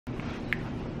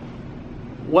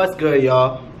What's good,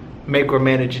 y'all?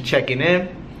 Micromanager checking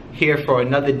in, here for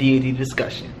another deity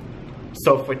discussion.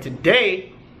 So for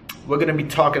today, we're gonna be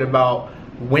talking about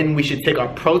when we should take our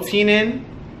protein in,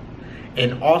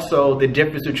 and also the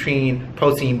difference between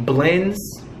protein blends,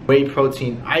 whey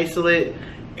protein isolate,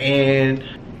 and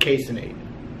casein.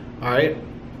 Alright?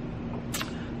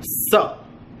 So,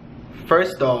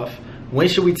 first off, when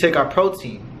should we take our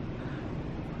protein?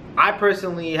 I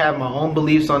personally have my own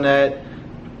beliefs on that.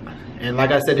 And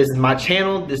like I said, this is my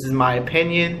channel, this is my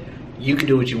opinion. You can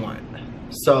do what you want.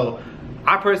 So,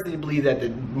 I personally believe that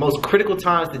the most critical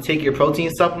times to take your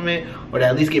protein supplement, or to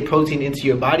at least get protein into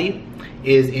your body,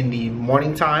 is in the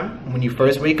morning time when you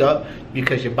first wake up,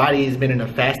 because your body has been in a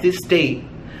fasted state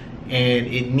and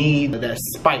it needs that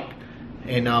spike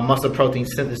in muscle protein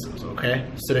synthesis, okay?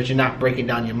 So that you're not breaking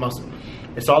down your muscle.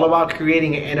 It's all about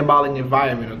creating an anabolic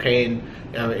environment, okay? And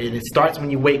it starts when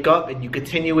you wake up and you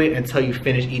continue it until you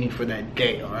finish eating for that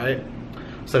day, all right?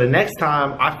 So the next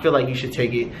time I feel like you should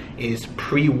take it is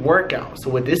pre-workout. So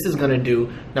what this is gonna do,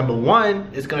 number one,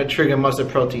 it's gonna trigger muscle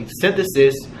protein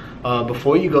synthesis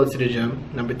before you go to the gym.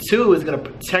 Number two, is gonna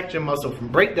protect your muscle from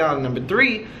breakdown. And number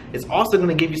three, it's also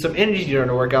gonna give you some energy during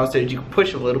the workout so that you can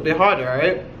push a little bit harder, all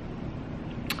right?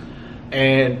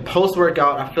 And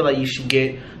post-workout, I feel like you should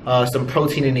get some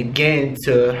protein in again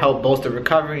to help bolster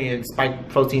recovery and spike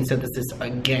protein synthesis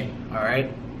again, all right?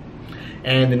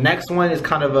 And the next one is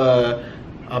kind of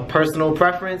a personal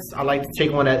preference. I like to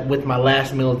take one with my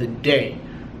last meal of the day.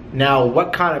 Now,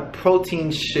 what kind of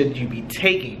protein should you be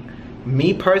taking?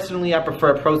 Me personally, I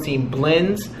prefer protein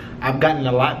blends. I've gotten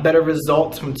a lot better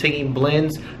results from taking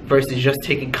blends versus just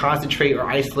taking concentrate or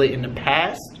isolate in the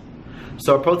past.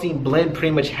 So a protein blend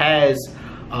pretty much has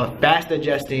a fast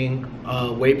digesting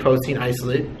whey protein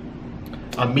isolate,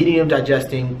 a medium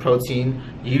digesting protein,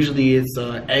 usually it's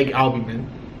egg albumin,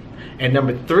 and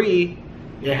number three,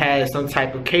 it has some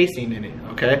type of casein in it,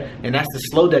 okay? And that's the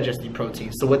slow digesting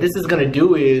protein. So what this is gonna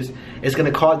do is, it's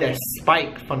gonna cause that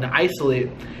spike from the isolate,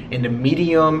 and the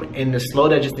medium and the slow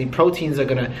digesting proteins are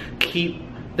gonna keep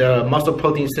the muscle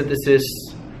protein synthesis,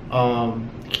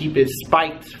 keep it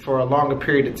spiked for a longer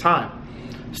period of time.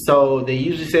 So they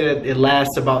usually say that it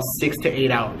lasts about 6 to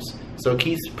 8 hours. So it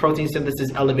keeps protein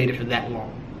synthesis elevated for that long.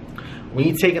 When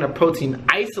you're taking a protein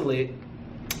isolate,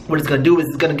 what it's gonna do is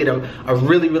it's gonna get a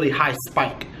really, really high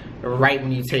spike right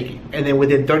when you take it. And then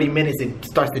within 30 minutes, it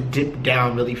starts to dip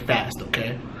down really fast,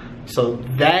 okay? So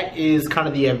that is kind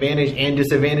of the advantage and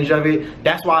disadvantage of it.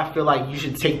 That's why I feel like you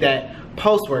should take that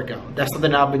post-workout. That's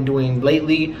something I've been doing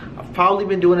lately. I've probably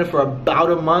been doing it for about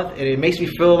a month, and it makes me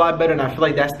feel a lot better, and I feel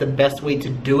like that's the best way to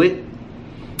do it.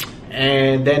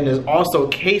 And then there's also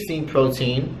casein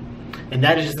protein, and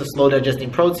that is just a slow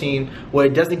digesting protein where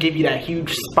it doesn't give you that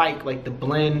huge spike like the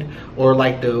blend or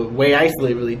like the whey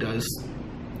isolate really does,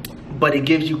 but it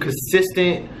gives you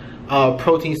consistent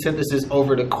protein synthesis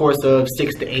over the course of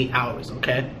 6 to 8 hours,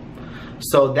 okay?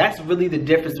 So that's really the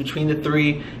difference between the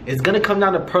three. It's gonna come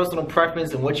down to personal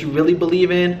preference and what you really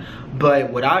believe in, but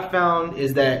what I found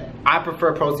is that I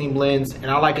prefer protein blends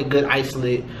and I like a good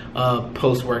isolate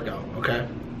post-workout, okay?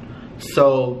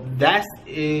 So that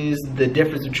is the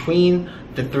difference between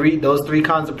those three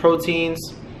kinds of proteins,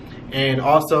 and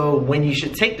also when you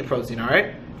should take the protein, all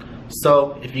right?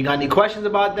 So if you got any questions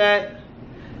about that,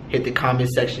 hit the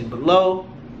comment section below.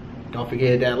 Don't forget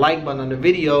to hit that like button on the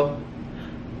video.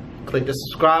 Click the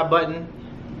subscribe button,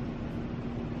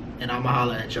 and I'ma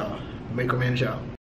holler at y'all. Micromanager out.